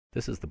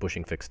This is the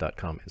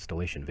BushingFix.com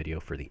installation video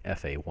for the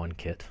FA1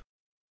 kit.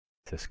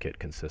 This kit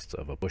consists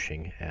of a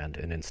bushing and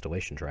an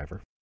installation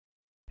driver.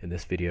 In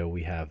this video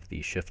we have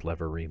the shift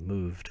lever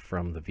removed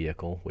from the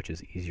vehicle, which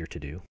is easier to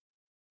do.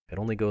 It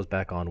only goes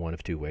back on one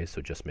of two ways, so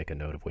just make a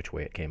note of which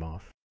way it came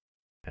off.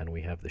 And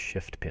we have the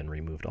shift pin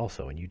removed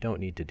also, and you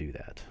don't need to do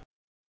that.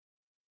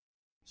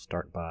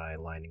 Start by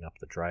lining up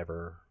the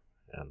driver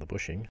and the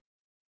bushing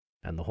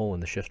and the hole in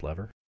the shift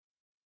lever,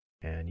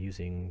 and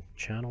using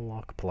channel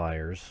lock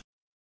pliers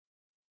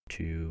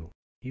to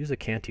use a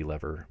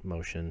cantilever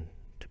motion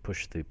to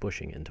push the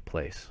bushing into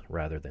place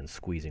rather than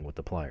squeezing with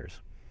the pliers.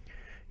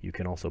 You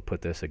can also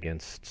put this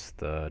against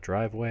the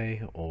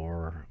driveway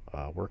or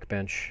a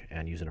workbench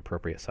and use an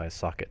appropriate size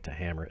socket to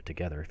hammer it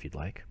together if you'd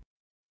like.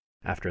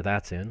 After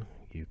that's in,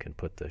 you can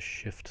put the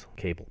shift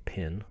cable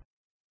pin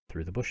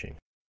through the bushing,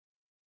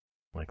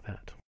 like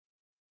that.